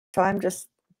So I'm just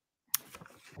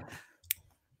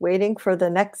waiting for the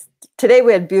next. Today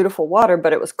we had beautiful water,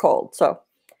 but it was cold. So.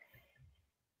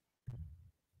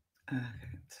 Okay,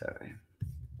 sorry.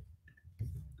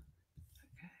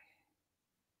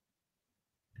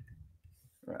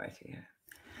 Right here.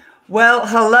 Well,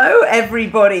 hello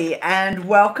everybody, and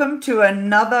welcome to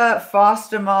another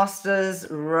Faster Masters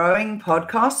Rowing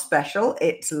podcast special.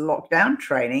 It's lockdown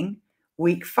training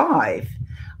week 5.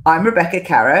 I'm Rebecca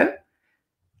Caroe.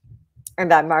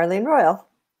 And I'm Marlene Royle.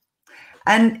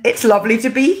 And it's lovely to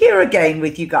be here again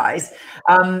with you guys.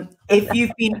 If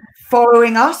you've been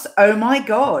following us, oh my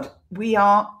God,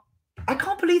 I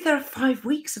can't believe there are 5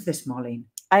 weeks of this, Marlene.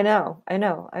 I know.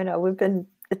 We've been,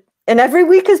 and every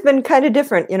week has been kind of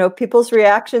different. You know, people's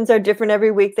reactions are different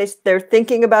every week. They're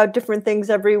thinking about different things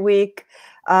every week.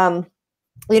 You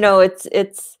know,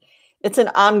 it's an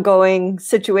ongoing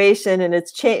situation, and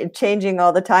it's changing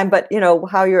all the time. But, you know,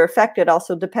 how you're affected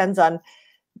also depends on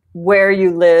where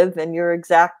you live and your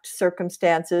exact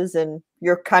circumstances and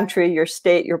your country, your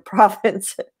state, your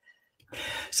province.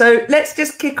 So let's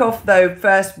just kick off, though,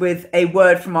 first with a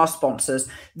word from our sponsors.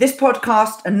 This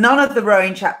podcast and none of the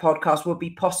Rowing Chat podcasts would be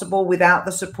possible without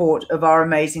the support of our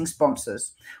amazing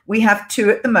sponsors. We have 2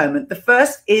 at the moment. The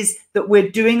first is that we're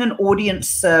doing an audience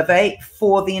survey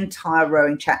for the entire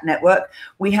Rowing Chat network.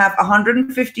 We have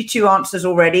 152 answers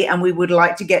already, and we would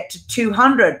like to get to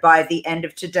 200 by the end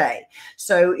of today.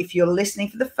 So if you're listening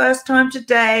for the first time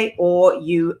today, or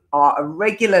you are a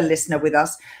regular listener with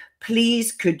us,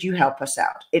 please, could you help us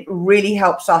out? It really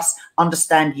helps us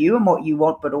understand you and what you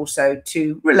want, but also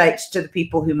to relate to the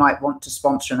people who might want to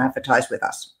sponsor and advertise with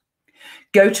us.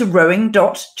 Go to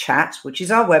rowing.chat, which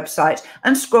is our website,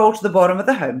 and scroll to the bottom of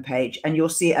the homepage, and you'll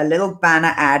see a little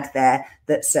banner ad there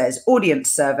that says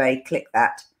audience survey. Click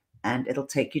that, and it'll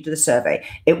take you to the survey.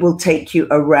 It will take you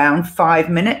around 5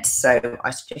 minutes, so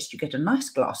I suggest you get a nice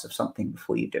glass of something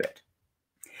before you do it.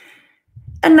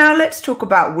 And now let's talk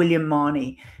about William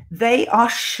Marnie. They are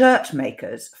shirt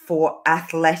makers for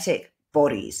athletic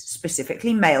bodies,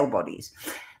 specifically male bodies.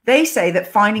 They say that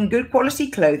finding good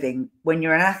quality clothing when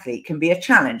you're an athlete can be a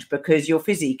challenge because your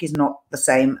physique is not the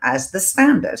same as the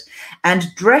standard.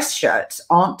 And dress shirts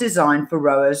aren't designed for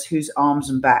rowers whose arms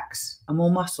and backs are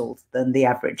more muscled than the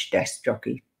average desk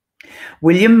jockey.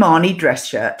 William Marnie dress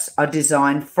shirts are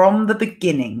designed from the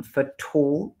beginning for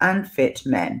tall and fit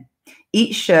men.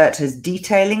 Each shirt has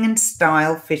detailing and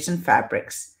style, fit and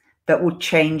fabrics that will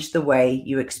change the way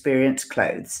you experience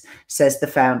clothes, says the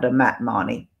founder, Matt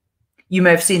Marnie. You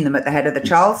may have seen them at the head of the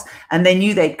Charles, and they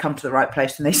knew they'd come to the right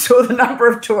place when they saw the number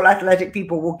of tall athletic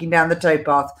people walking down the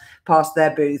towpath past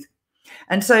their booth.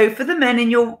 And so for the men in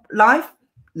your life,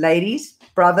 ladies,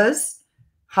 brothers,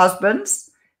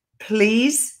 husbands,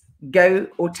 please go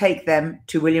or take them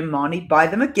to William Marnie, buy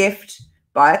them a gift,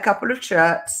 buy a couple of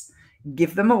shirts,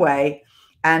 give them away.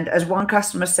 And as one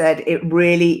customer said, it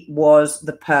really was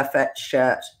the perfect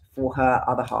shirt for her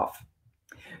other half.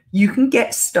 You can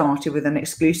get started with an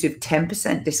exclusive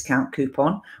 10% discount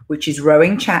coupon, which is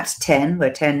Rowing Chat 10,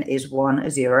 where 10 is 1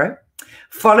 0.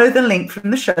 Follow the link from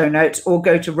the show notes or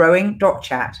go to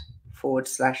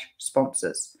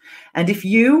rowing.chat/sponsors. And if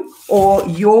you or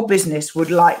your business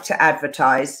would like to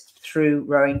advertise through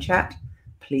Rowing Chat,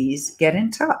 please get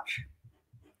in touch.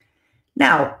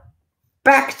 Now,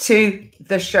 back to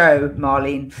the show,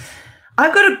 Marlene.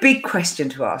 I've got a big question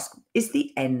to ask. Is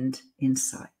the end in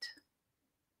sight?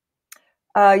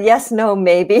 Yes, no,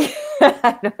 maybe.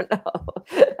 I don't know.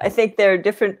 I think there are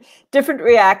different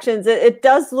reactions. It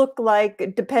does look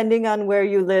like, depending on where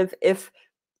you live, if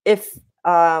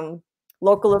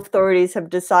local authorities have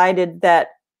decided that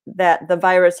the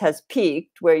virus has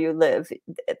peaked where you live,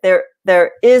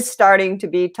 there is starting to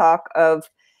be talk of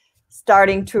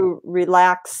starting to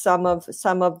relax some of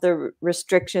the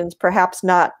restrictions, perhaps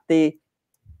not the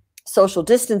social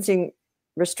distancing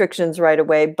restrictions right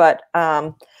away, but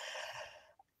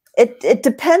it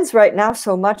depends right now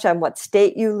so much on what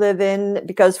state you live in,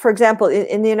 because, for example,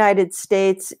 in the United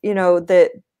States, you know, the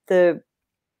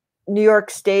New York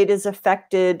State is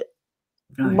affected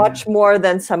much more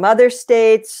than some other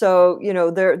states. So, you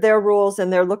know, their rules,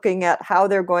 and they're looking at how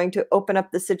they're going to open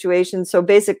up the situation. So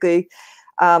basically,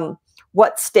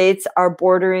 what states are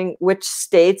bordering which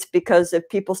states, because if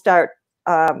people start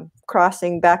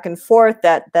crossing back and forth,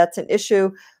 that's an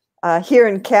issue. Here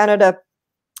in Canada,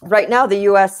 right now, the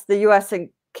U.S. and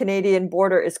Canadian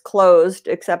border is closed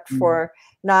except for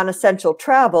non-essential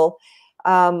travel.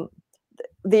 The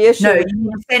issue, no,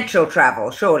 essential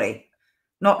travel, surely.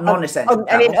 Not non-essential.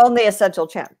 I mean, only essential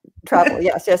travel.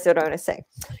 Yes, that's what I'm saying.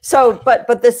 So, but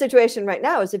the situation right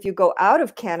now is, if you go out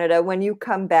of Canada, when you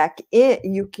come back in,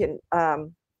 you can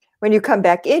when you come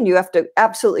back in, you have to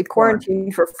absolutely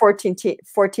quarantine for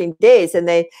 14 days. And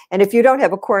if you don't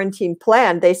have a quarantine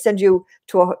plan, they send you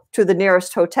to the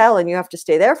nearest hotel and you have to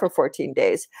stay there for 14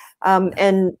 days.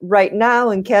 And right now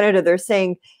in Canada, they're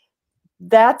saying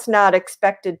that's not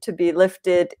expected to be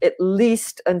lifted at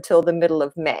least until the middle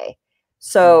of May.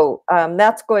 So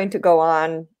that's going to go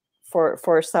on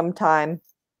for some time.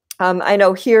 I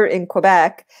know here in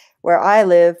Quebec, where I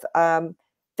live,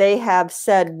 they have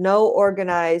said no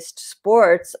organized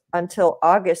sports until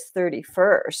August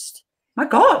 31st. My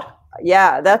God.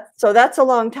 Yeah, that's a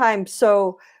long time.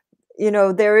 So,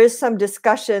 there is some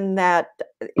discussion that,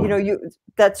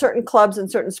 that certain clubs and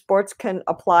certain sports can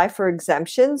apply for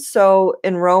exemptions. So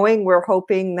in rowing, we're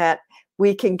hoping that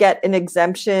we can get an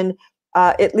exemption,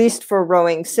 at least for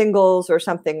rowing singles or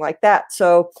something like that.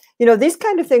 So, these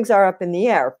kind of things are up in the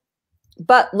air.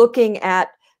 But looking at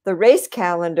the race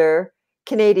calendar,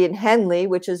 Canadian Henley,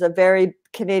 which is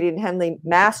Canadian Henley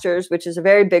Masters, which is a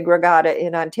very big regatta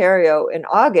in Ontario in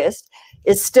August,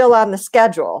 is still on the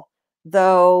schedule,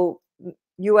 though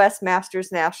U.S.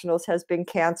 Masters Nationals has been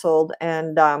canceled,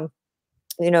 and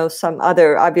some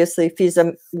other, obviously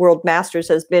FISA World Masters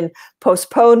has been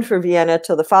postponed for Vienna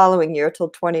till the following year, till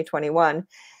 2021.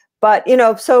 But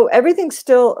so everything's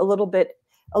still a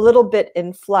little bit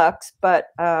in flux. But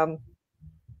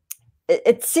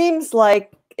it seems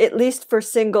like, at least for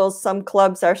singles, some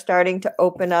clubs are starting to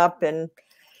open up, and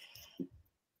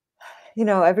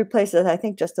every place is, I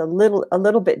think, just a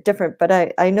little bit different.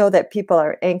 But I know that people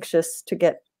are anxious to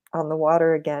get on the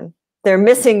water again. They're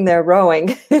missing their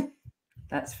rowing.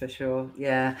 That's for sure.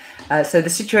 Yeah. So the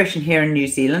situation here in New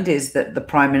Zealand is that the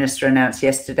Prime Minister announced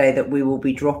yesterday that we will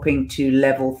be dropping to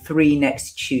level 3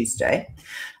 next Tuesday.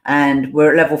 And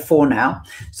we're at level 4 now.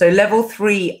 So level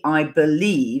 3, I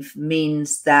believe,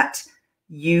 means that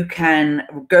you can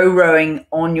go rowing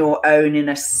on your own in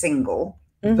a single,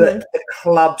 but the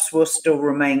clubs will still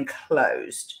remain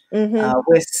closed.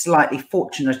 We're slightly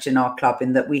fortunate in our club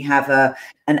in that we have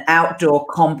an outdoor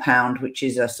compound, which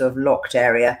is a sort of locked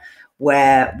area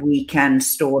where we can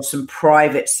store some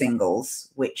private singles,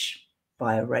 which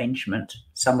by arrangement,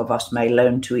 some of us may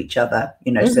loan to each other,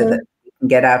 so that you can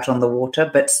get out on the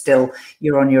water, but still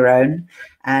you're on your own.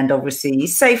 And obviously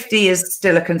safety is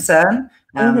still a concern.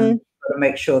 To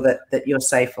make sure that you're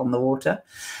safe on the water.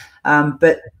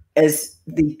 But as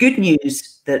the good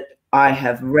news that I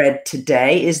have read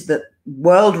today is that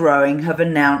World Rowing have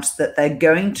announced that they're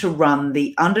going to run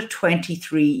the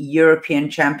under-23 European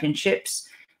Championships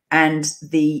and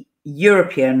the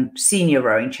European Senior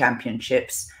Rowing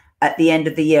Championships at the end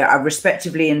of the year,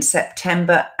 respectively in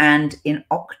September and in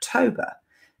October.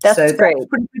 That's great. That's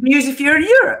pretty good news if you're in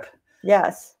Europe.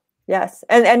 Yes.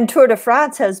 And Tour de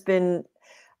France has been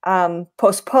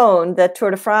postponed. That Tour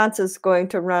de France is going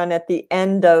to run at the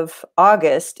end of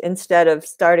August instead of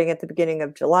starting at the beginning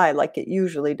of July like it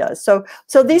usually does. So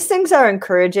these things are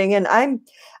encouraging, and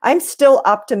I'm still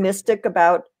optimistic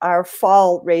about our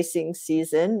fall racing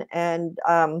season. And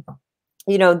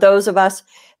those of us,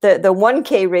 the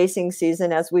 1K racing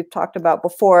season, as we've talked about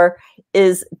before,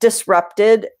 is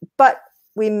disrupted, but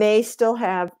we may still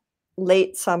have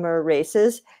late summer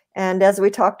races. And as we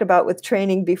talked about with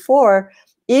training before,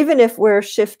 even if we're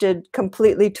shifted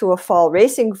completely to a fall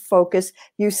racing focus,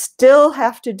 you still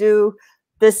have to do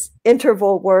this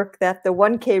interval work that the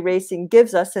 1K racing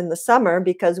gives us in the summer,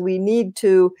 because we need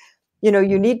to,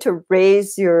 you need to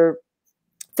raise your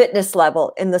fitness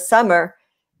level in the summer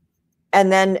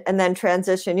and then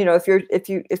transition.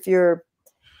 If you're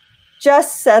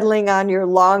just settling on your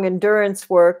long endurance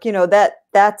work,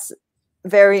 that's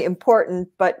very important,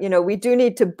 but we do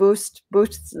need to boost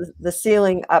the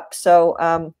ceiling up. So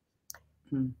I'm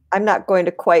not going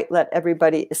to quite let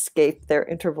everybody escape their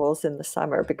intervals in the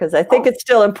summer, because I think it's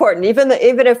still important. Even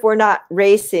if we're not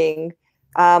racing,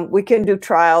 we can do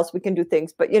trials, we can do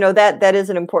things, but that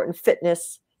is an important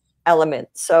fitness element.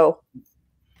 So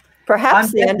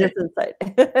perhaps the end is in sight.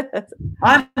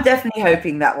 I'm definitely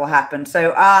hoping that will happen.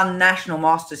 So our National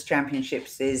Masters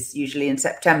Championships is usually in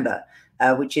September,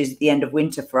 which is the end of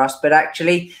winter for us. But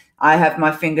actually, I have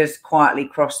my fingers quietly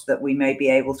crossed that we may be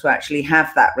able to actually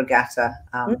have that regatta,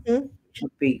 which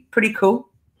would be pretty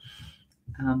cool.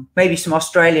 Maybe some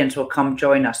Australians will come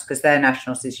join us, because their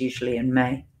nationals is usually in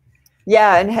May.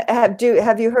 Yeah, and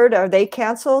have you heard? Are they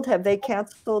cancelled? Have they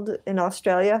cancelled in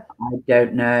Australia? I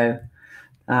don't know.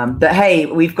 But hey,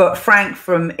 we've got Frank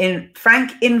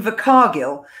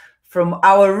Invercargill from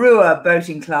Awarua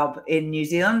Boating Club in New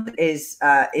Zealand is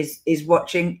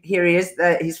watching. Here he is.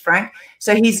 He's Frank.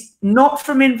 So he's not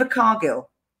from Invercargill,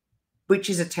 which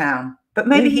is a town, but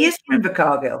maybe he is from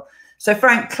Invercargill. So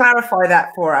Frank, clarify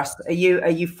that for us. Are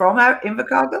you from out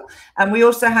Invercargill? And we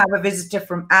also have a visitor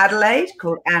from Adelaide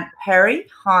called Aunt Perry.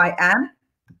 Hi, Anne.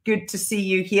 Good to see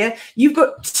you here. You've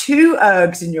got 2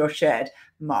 ergs in your shed.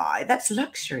 My, that's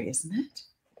luxury, isn't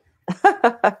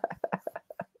it?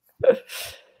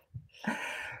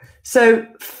 So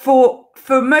for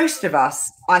most of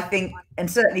us, I think, and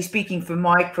certainly speaking for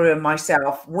my crew and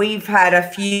myself, we've had a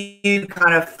few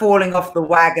kind of falling off the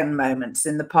wagon moments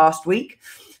in the past week.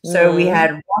 So we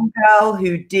had one girl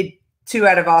who did 2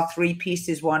 out of our 3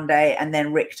 pieces one day and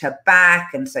then ricked her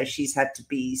back. And so she's had to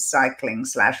be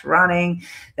cycling/running.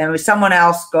 Then someone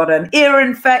else got an ear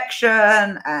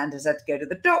infection and has had to go to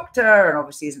the doctor and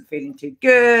obviously isn't feeling too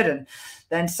good. And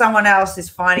then someone else is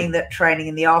finding that training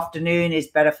in the afternoon is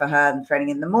better for her than training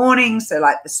in the morning. So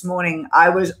like this morning, I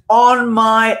was on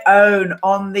my own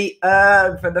on the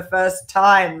erg for the first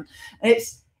time. And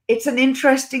it's an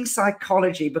interesting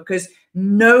psychology, because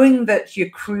knowing that your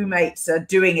crewmates are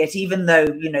doing it, even though,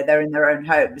 you know, they're in their own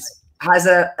homes, has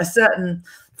a certain,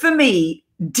 for me,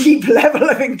 deep level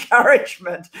of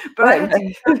encouragement. But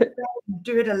I had to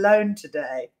do it alone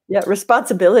today. Yeah,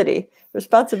 responsibility.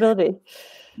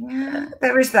 Yeah,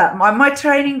 there is that. My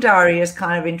training diary is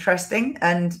kind of interesting.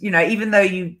 And, you know, even though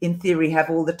you, in theory, have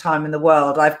all the time in the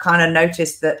world, I've kind of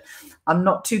noticed that I'm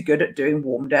not too good at doing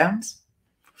warm downs.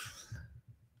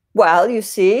 Well, you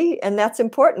see, and that's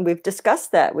important. We've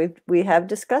discussed that. We have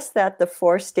discussed that, the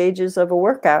 4 stages of a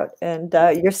workout, and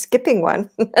you're skipping one.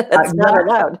 That's not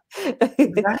allowed.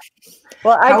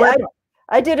 Well,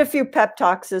 I did a few pep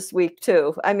talks this week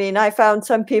too. I mean, I found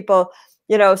some people,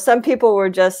 you know, some people were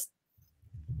just,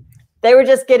 they were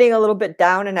just getting a little bit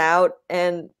down and out,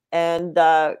 and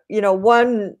you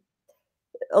know,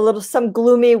 some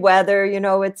gloomy weather. You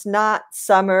know, it's not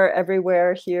summer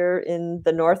everywhere here in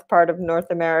the north part of North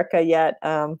America yet.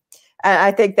 And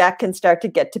I think that can start to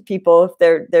get to people if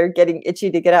they're getting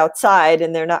itchy to get outside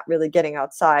and they're not really getting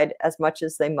outside as much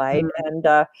as they might.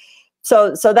 And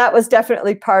so that was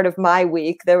definitely part of my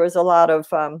week. There was a lot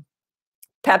of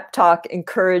pep talk,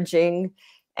 encouraging,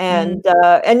 and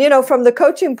you know, from the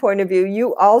coaching point of view,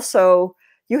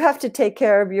 you have to take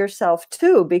care of yourself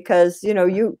too, because, you know,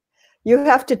 you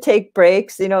have to take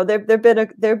breaks. You know, there've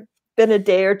been a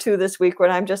day or 2 this week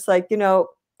when I'm just like, you know,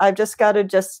 I've just got to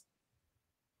just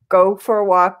go for a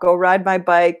walk, go ride my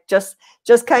bike, just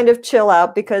kind of chill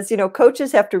out, because, you know,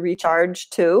 coaches have to recharge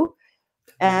too.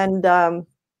 And,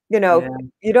 you know,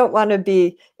 you don't want to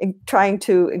be trying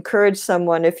to encourage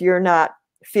someone if you're not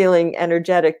feeling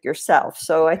energetic yourself.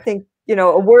 So I think, you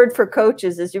know, a word for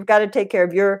coaches is you've got to take care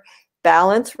of your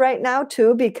balance right now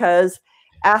too, because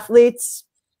athletes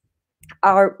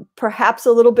are perhaps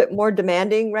a little bit more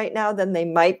demanding right now than they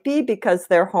might be, because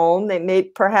they're home.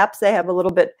 Perhaps they have a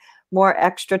little bit more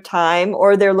extra time,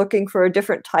 or they're looking for a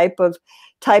different type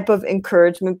of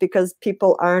encouragement because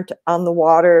people aren't on the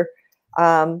water.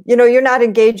 You know, you're not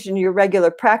engaged in your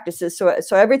regular practices. So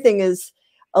everything is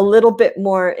a little bit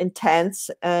more intense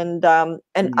and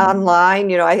online.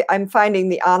 You know, I'm finding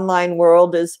the online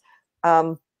world is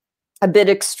a bit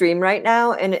extreme right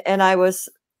now. And I was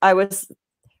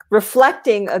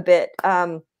reflecting a bit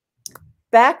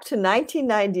back to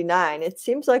 1999. It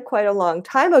seems like quite a long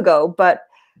time ago, but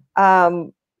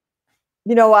you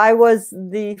know, I was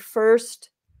the first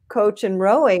coach in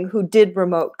rowing who did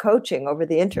remote coaching over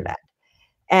the internet.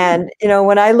 And, you know,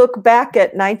 when I look back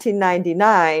at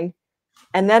 1999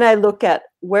 and then I look at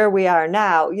where we are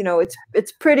now, you know,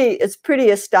 it's pretty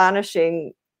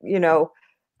astonishing, you know,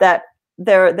 that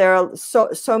there are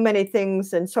so many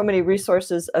things and so many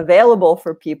resources available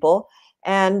for people.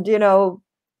 And, you know,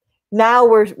 now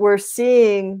we're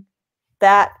seeing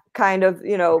that kind of,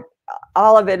 you know,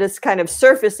 all of it is kind of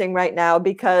surfacing right now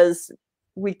because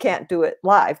we can't do it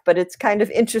live. But it's kind of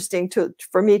interesting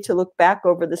for me to look back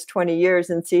over this 20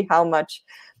 years and see how much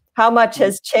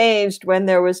has changed when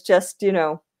there was just, you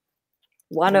know,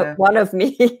 one of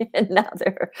me, and now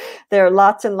there are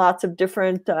lots and lots of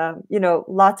different, you know,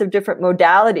 lots of different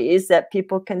modalities that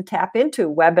people can tap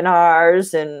into,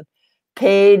 webinars and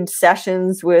paid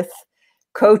sessions with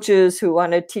coaches who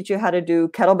want to teach you how to do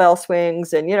kettlebell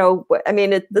swings. And, you know, I mean,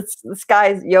 the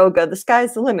sky's yoga, the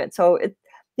sky's the limit. So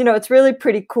you know, it's really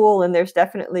pretty cool. And there's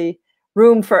definitely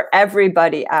room for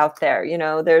everybody out there. You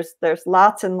know, there's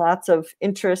lots and lots of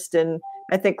interest, and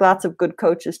I think lots of good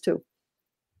coaches too.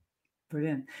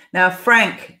 Brilliant. Now,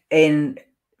 Frank Dean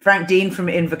from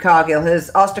Invercargill has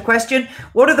asked a question.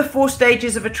 What are the 4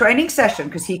 stages of a training session?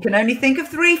 Because he can only think of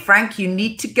 3. Frank, you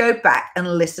need to go back and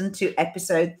listen to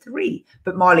episode 3.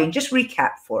 But Marlene, just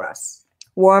recap for us.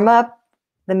 Warm up,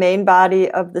 the main body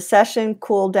of the session,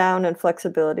 cool down, and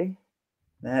flexibility.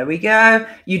 There we go.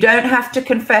 You don't have to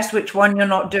confess which one you're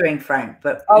not doing, Frank,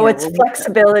 but it's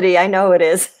flexibility. I know it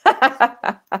is.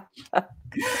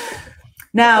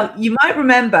 Now, you might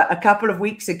remember a couple of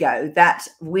weeks ago that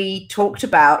we talked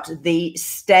about the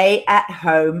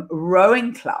stay-at-home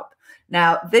rowing club.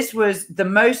 Now, this was the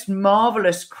most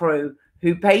marvelous crew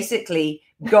who basically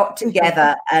got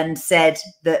together and said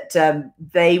that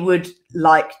they would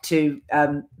like to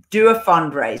do a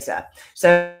fundraiser.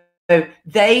 So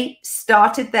they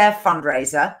started their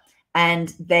fundraiser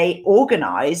and they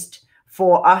organized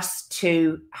for us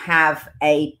to have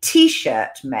a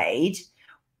T-shirt made,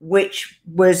 which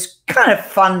was kind of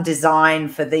fun design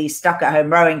for the Stuck at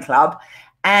Home Rowing Club.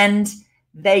 And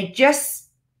they just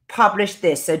published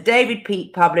this. So David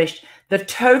Peake published the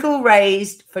total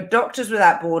raised for Doctors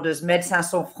Without Borders, Médecins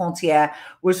Sans Frontières,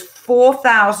 was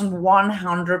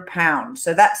 £4,100.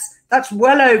 So that's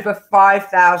well over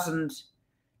 5,000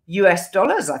 US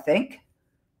dollars, I think.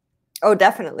 Oh,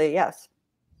 definitely. Yes.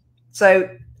 So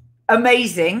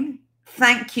amazing.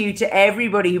 Thank you to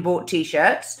everybody who bought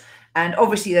T-shirts. And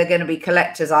obviously they're going to be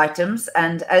collector's items.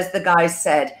 And as the guys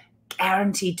said,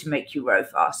 guaranteed to make you row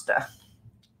faster.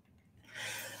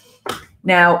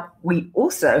 Now, we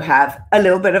also have a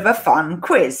little bit of a fun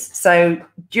quiz. So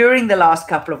during the last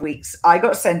couple of weeks, I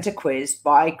got sent a quiz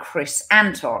by Chris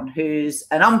Anton, who's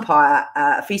an umpire,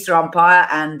 a FISA umpire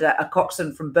and a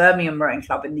coxswain from Birmingham Rowing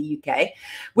Club in the UK,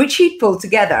 which he pulled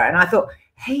together. And I thought,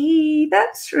 hey,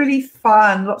 that's really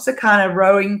fun. Lots of kind of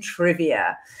rowing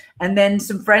trivia. And then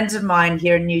some friends of mine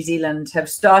here in New Zealand have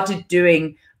started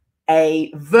doing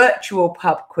a virtual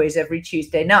pub quiz every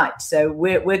Tuesday night. So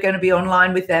we're going to be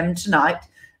online with them tonight.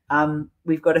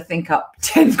 We've got to think up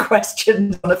 10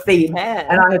 questions on a theme. Yeah.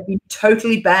 And I have been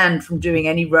totally banned from doing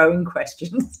any rowing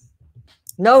questions.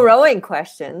 No rowing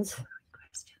questions.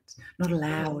 Not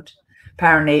allowed.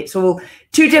 Apparently it's all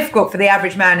too difficult for the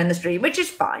average man in the street, which is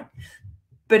fine.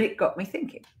 But it got me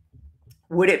thinking.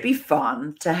 Would it be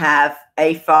fun to have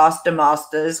a Faster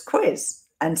Masters quiz?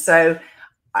 And so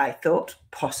I thought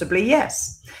possibly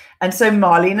yes. And so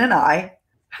Marlene and I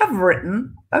have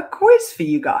written a quiz for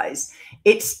you guys.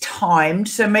 It's timed,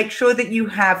 so make sure that you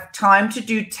have time to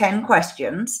do 10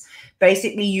 questions.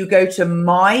 Basically, you go to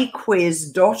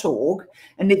myquiz.org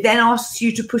and it then asks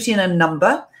you to put in a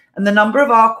number. And the number of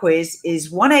our quiz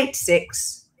is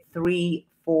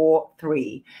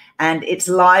 186343. And it's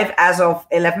live as of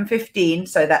 11:15,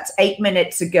 so that's 8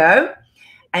 minutes ago.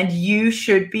 And you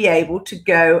should be able to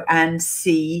go and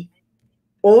see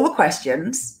all the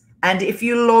questions. And if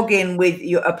you log in with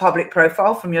a public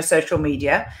profile from your social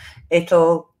media,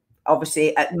 it'll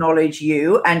obviously acknowledge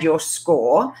you and your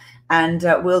score. And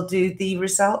we'll do the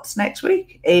results next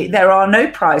week. There are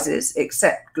no prizes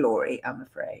except glory, I'm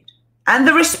afraid. And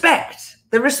the respect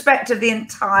of the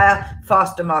entire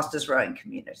Faster Masters rowing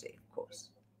community, of course.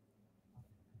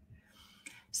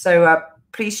 So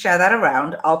please share that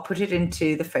around. I'll put it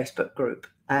into the Facebook group.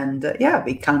 And yeah, it'd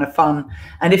be kind of fun.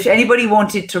 And if anybody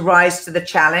wanted to rise to the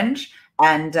challenge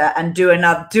and do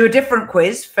a different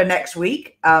quiz for next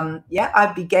week, yeah,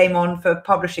 I'd be game on for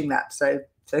publishing that. So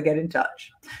get in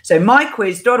touch. So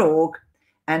myquiz.org,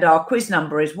 and our quiz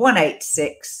number is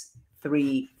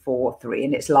 186343,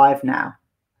 and it's live now.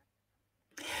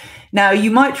 Now,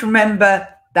 you might remember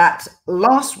that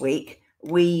last week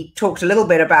we talked a little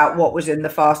bit about what was in the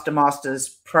Faster Masters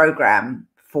program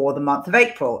for the month of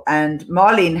April, and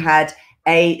Marlene had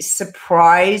a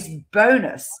surprise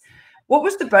bonus. What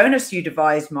was the bonus you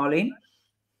devised, Marlene?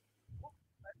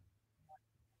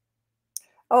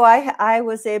 Oh, I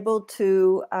was able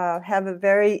to have a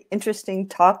very interesting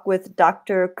talk with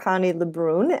Dr. Connie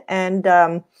Lebrun,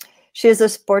 and she is a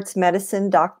sports medicine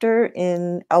doctor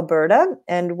in Alberta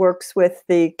and works with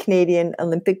the Canadian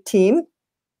Olympic team,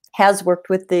 has worked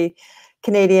with the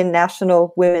Canadian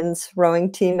national women's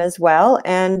rowing team as well.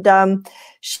 And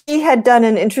she had done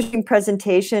an interesting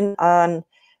presentation on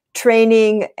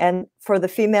training and for the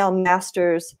female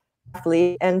masters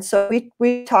athlete. And so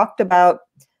we talked about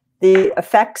the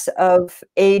effects of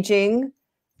aging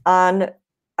on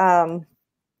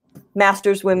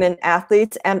masters women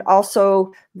athletes, and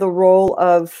also the role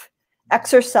of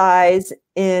exercise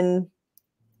in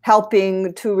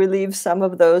helping to relieve some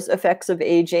of those effects of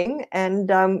aging.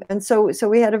 And so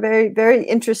we had a very, very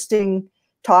interesting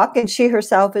talk, and she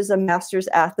herself is a masters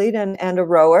athlete and a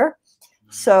rower.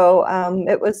 So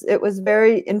it was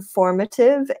very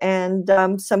informative, and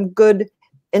some good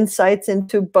insights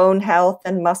into bone health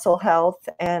and muscle health,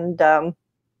 and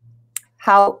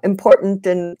how important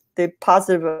and the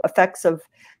positive effects of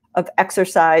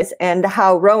exercise, and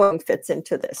how rowing fits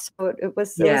into this. So it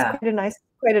was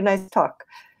quite a nice talk.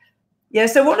 Yeah,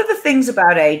 so one of the things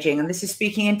about aging, and this is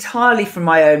speaking entirely from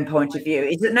my own point of view,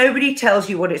 is that nobody tells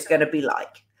you what it's going to be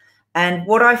like. And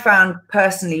what I found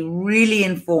personally really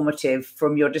informative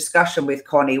from your discussion with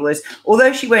Connie was,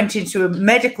 although she went into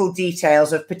medical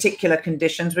details of particular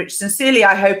conditions, which sincerely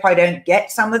I hope I don't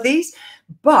get some of these,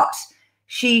 but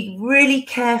she really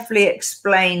carefully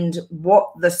explained what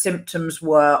the symptoms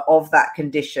were of that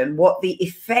condition, what the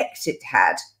effect it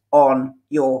had on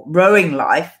your rowing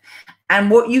life,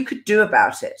 and what you could do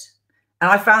about it.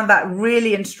 And I found that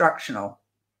really instructional.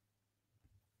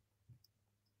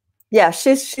 Yeah,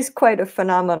 she's quite a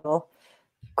phenomenal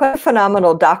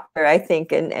doctor, I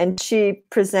think, and she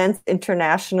presents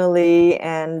internationally,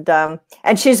 and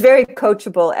she's very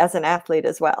coachable as an athlete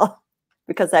as well,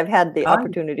 because I've had the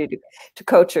opportunity to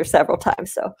coach her several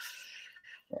times. So,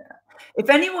 yeah. If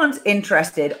anyone's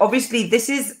interested, obviously this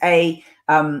is a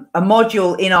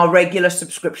module in our regular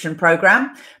subscription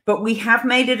program, but we have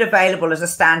made it available as a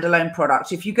standalone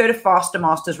product. If you go to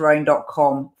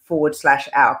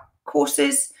fastermastersrowing.com/our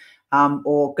courses,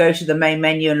 or go to the main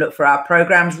menu and look for our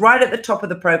programs, right at the top of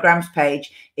the programs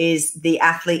page is the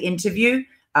athlete interview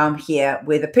here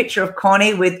with a picture of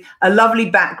Connie with a lovely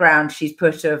background she's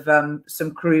put of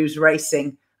some crews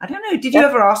racing. I don't know. Did you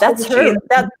ever ask? That's her.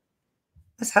 That's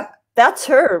her. That's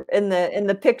her in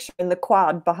the picture in the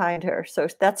quad behind her. So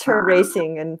that's her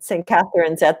racing in St.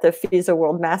 Catharines at the FISA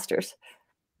World Masters.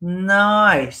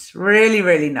 Nice. Really,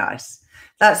 really nice.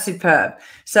 That's superb.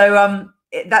 So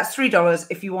that's $3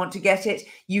 if you want to get it.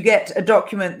 You get a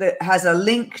document that has a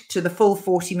link to the full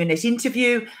 40-minute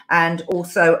interview and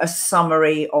also a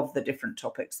summary of the different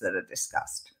topics that are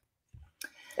discussed.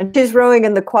 And she's rowing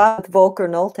in the quad with Volker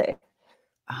Nolte.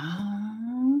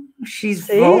 Oh, she's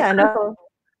Volker. I know.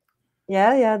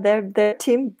 Yeah, they're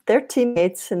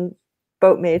teammates and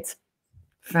boatmates.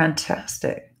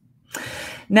 Fantastic.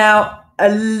 Now,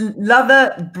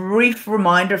 another brief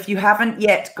reminder, if you haven't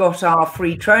yet got our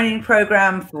free training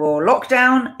program for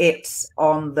lockdown, it's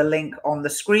on the link on the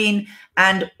screen,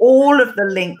 and all of the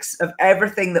links of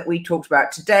everything that we talked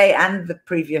about today and the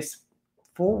previous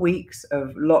 4 weeks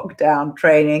of lockdown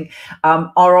training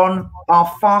are on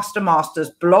our Faster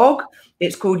Masters blog.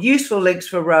 It's called Useful Links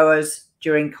for Rowers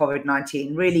During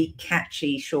COVID-19. Really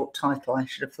catchy short title. I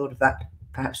should have thought of that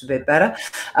perhaps a bit better.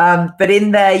 But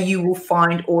in there, you will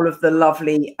find all of the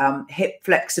lovely hip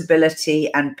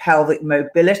flexibility and pelvic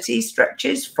mobility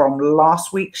stretches from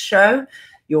last week's show.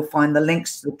 You'll find the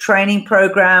links to the training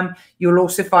program. You'll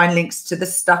also find links to the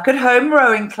Stuck at Home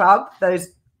Rowing Club, those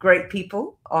great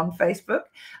people on Facebook,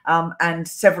 and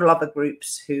several other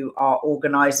groups who are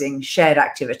organizing shared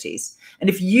activities. And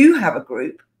if you have a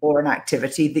group or an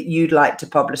activity that you'd like to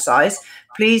publicize,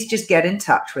 please just get in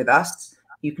touch with us.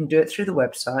 You can do it through the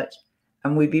website,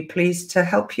 and we'd be pleased to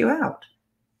help you out.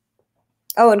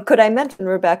 Oh, and could I mention,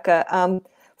 Rebecca,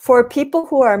 for people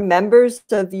who are members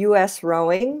of US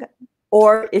Rowing,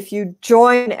 or if you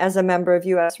join as a member of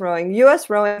US Rowing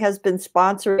has been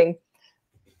sponsoring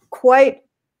quite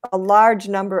a large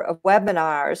number of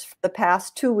webinars for the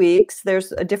past 2 weeks.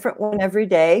 There's a different one every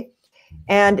day.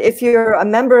 And if you're a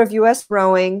member of US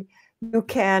Rowing, you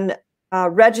can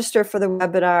register for the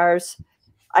webinars.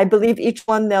 I believe each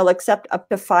one they'll accept up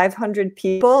to 500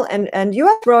 people. And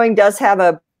US Rowing does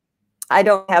have I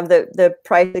don't have the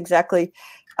price exactly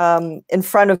in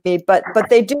front of me, but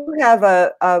they do have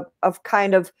a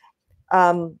kind of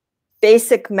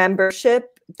basic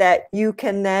membership that you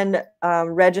can then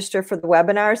register for the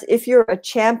webinars. If you're a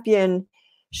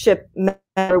championship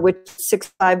member, which is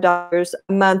 $65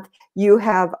 a month, you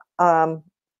have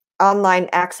online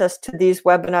access to these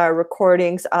webinar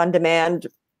recordings on demand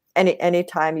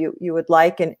anytime you would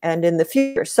like and in the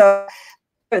future. So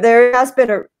there has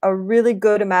been a really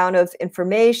good amount of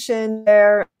information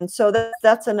there. And so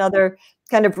that's another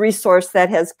kind of resource that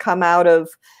has come out of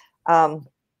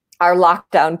our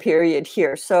lockdown period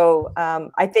here. So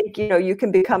I think, you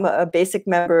can become a basic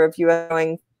member of US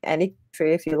Rowing any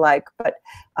country if you like, but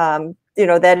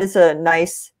that is a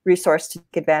nice resource to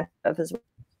take advantage of as well.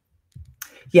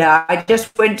 Yeah, I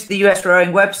just went to the US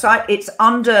Rowing website. It's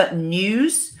under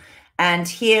news, and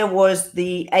here was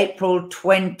the April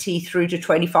 20 through to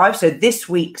 25. So this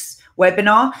week's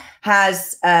webinar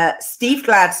has Steve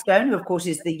Gladstone, who of course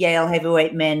is the Yale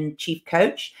Heavyweight Men chief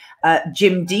coach,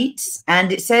 Jim Dietz,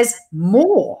 and it says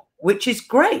more, which is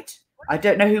great. I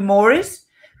don't know who more is,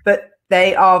 but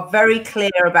they are very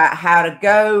clear about how to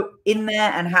go in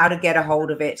there and how to get a hold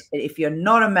of it. If you're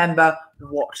not a member,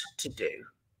 what to do.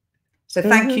 So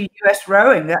thank you, US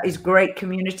Rowing. That is great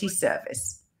community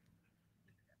service.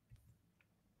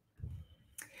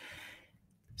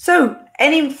 So,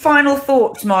 any final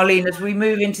thoughts, Marlene, as we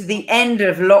move into the end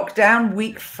of lockdown,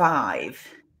 week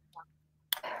 5?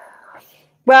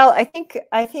 Well, I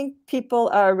think people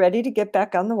are ready to get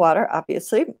back on the water,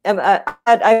 obviously.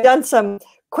 I've done some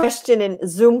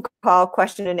Zoom call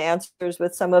question and answers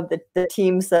with some of the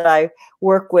teams that I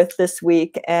work with this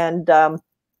week. And,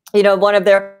 one of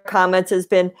their comments has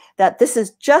been that this is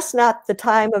just not the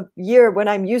time of year when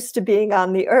I'm used to being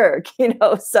on the erg,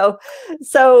 so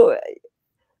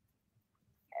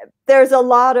there's a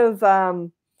lot of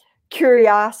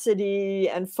curiosity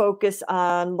and focus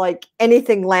on like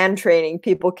anything land training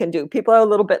people can do. People are a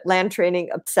little bit land training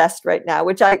obsessed right now,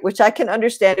 which I can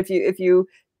understand if you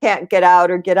can't get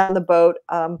out or get on the boat.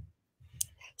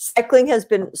 Cycling has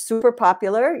been super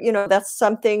popular. That's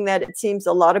something that it seems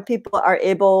a lot of people are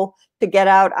able to get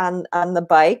out on the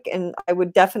bike, and I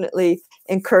would definitely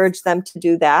encourage them to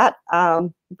do that.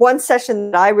 One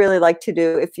session that I really like to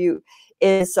do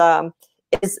is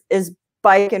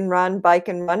bike and run, like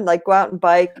go out and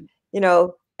bike,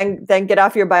 and then get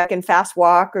off your bike and fast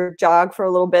walk or jog for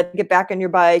a little bit, get back on your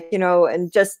bike,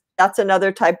 and just that's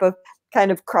another type of kind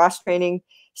of cross training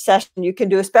session you can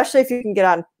do, especially if you can get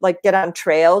on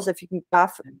trails, if you can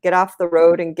get off the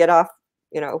road and get off,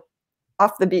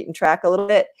 off the beaten track a little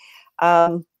bit.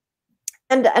 And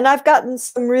I've gotten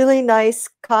some really nice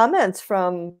comments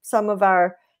from some of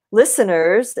our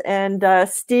listeners, and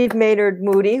Steve Maynard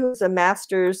Moody, who's a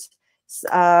master's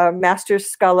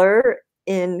sculler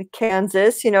in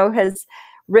Kansas, has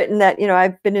written that,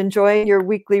 I've been enjoying your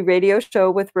weekly radio show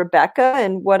with Rebecca,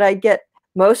 and what I get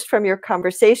most from your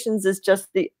conversations is just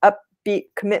the upbeat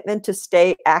commitment to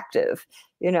stay active,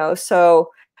 so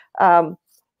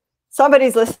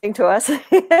somebody's listening to us.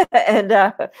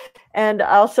 and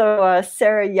also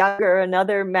Sarah Younger,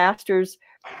 another master's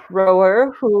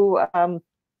rower who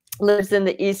lives in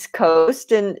the East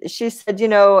Coast, and she said,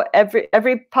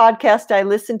 every podcast I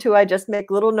listen to, I just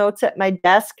make little notes at my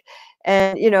desk,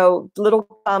 and little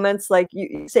comments like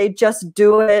you say, just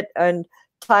do it, and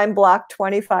time block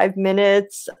 25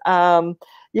 minutes. All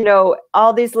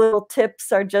these little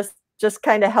tips are just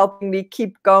kind of helping me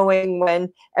keep going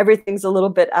when everything's a little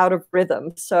bit out of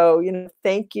rhythm. So,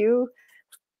 thank you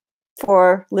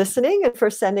for listening and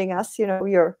for sending us,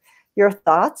 your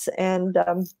thoughts. And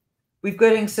we've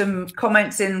gotten some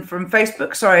comments in from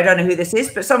Facebook. Sorry, I don't know who this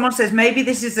is, but someone says maybe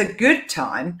this is a good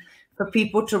time for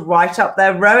people to write up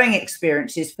their rowing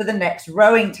experiences for the next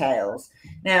Rowing Tales.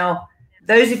 Now,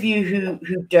 those of you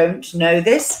who don't know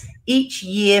this, each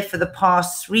year for the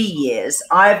past 3 years,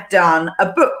 I've done a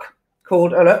book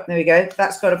called, oh look, there we go.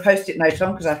 That's got a Post-it note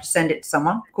on because I have to send it to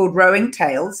someone, called Rowing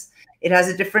Tales. It has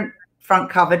a different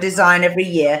front cover design every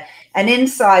year. And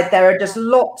inside there are just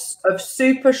lots of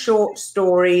super short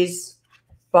stories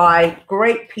by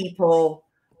great people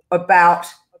about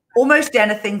almost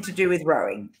anything to do with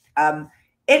rowing.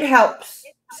 It helps.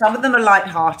 Some of them are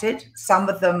lighthearted. Some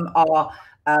of them are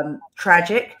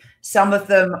tragic. Some of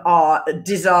them are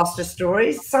disaster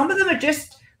stories. Some of them are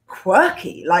just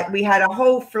quirky. Like we had a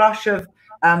whole flush of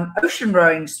ocean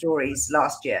rowing stories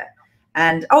last year.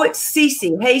 And oh, it's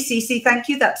Cece. Hey, Cece, thank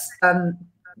you. That's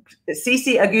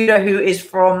Cece Aguda, who is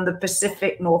from the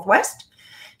Pacific Northwest.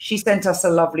 She sent us a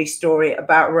lovely story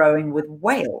about rowing with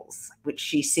whales, which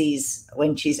she sees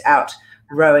when she's out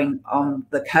rowing on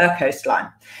the Caroe coastline.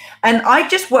 And I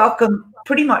just welcome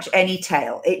pretty much any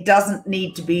tale. It doesn't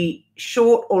need to be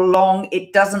short or long.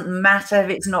 It doesn't matter if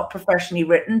it's not professionally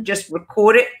written. Just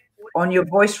record it on your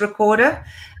voice recorder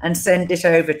and send it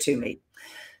over to me.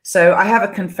 So I have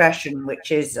a confession,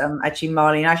 which is actually,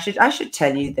 Marlene, I should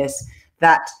tell you this,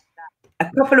 that a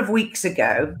couple of weeks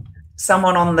ago,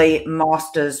 someone on the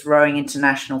Masters Rowing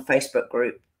International Facebook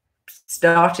group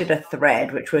started a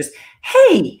thread, which was,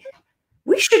 hey,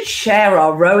 we should share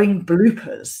our rowing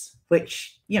bloopers,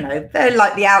 which, they're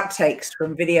like the outtakes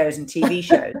from videos and TV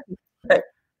shows.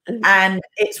 And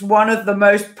it's one of the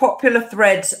most popular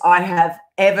threads I have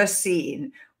ever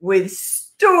seen, with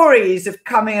stories of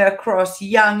coming across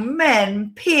young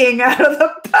men peeing out of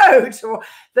the boat, or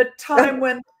the time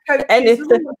when coaches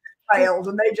failed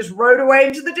and they just rowed away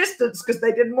into the distance because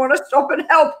they didn't want to stop and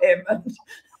help him.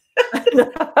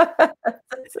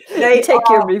 They take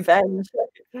your revenge.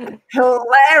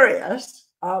 Hilarious.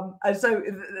 And so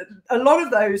a lot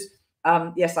of those,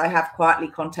 yes, I have quietly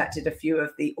contacted a few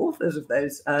of the authors of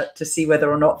those to see whether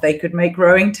or not they could make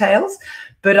Rowing Tales,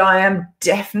 but I am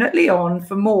definitely on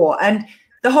for more. And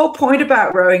the whole point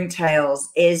about Rowing Tales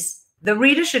is the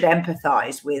reader should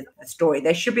empathize with the story.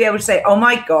 They should be able to say, oh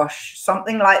my gosh,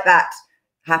 something like that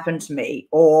happened to me,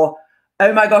 or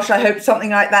oh my gosh, I hope something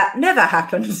like that never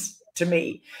happens to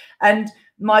me. And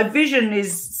my vision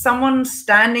is someone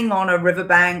standing on a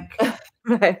riverbank,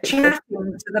 Right. chatting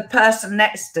to the person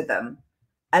next to them.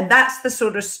 And that's the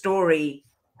sort of story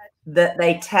that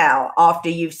they tell after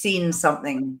you've seen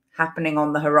something happening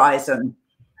on the horizon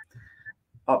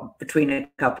between a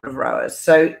couple of rowers.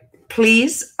 So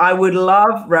please, I would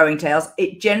love Rowing Tales.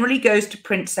 It generally goes to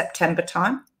print September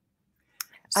time.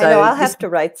 So I know I'll have to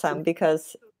write some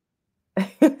because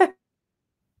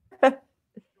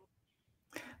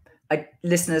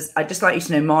listeners, I'd just like you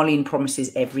to know Marlene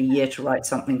promises every year to write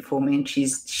something for me. And she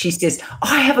says, oh,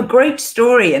 I have a great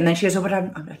story. And then she goes, oh, but I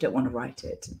don't want to write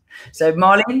it. So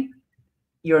Marlene,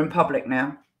 you're in public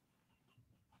now.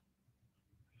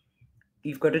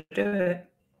 You've got to do it.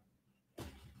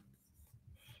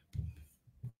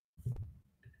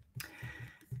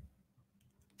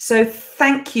 So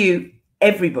thank you,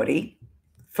 everybody,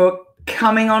 for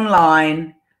coming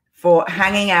online, for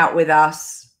hanging out with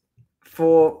us,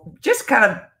 for just kind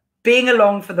of being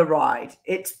along for the ride.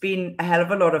 It's been a hell of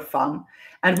a lot of fun.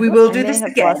 And we will do this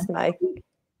again.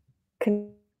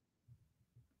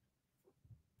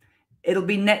 It'll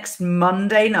be next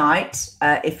Monday night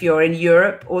if you're in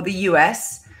Europe or the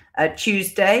US,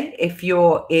 Tuesday if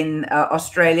you're in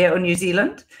Australia or New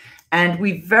Zealand. And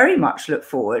we very much look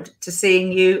forward to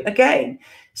seeing you again.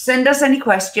 Send us any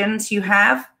questions you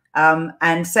have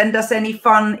and send us any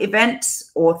fun events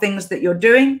or things that you're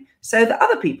doing so that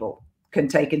other people can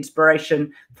take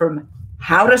inspiration from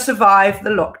how to survive the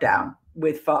lockdown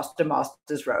with Faster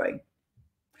Masters Rowing.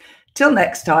 Till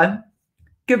next time,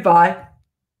 goodbye.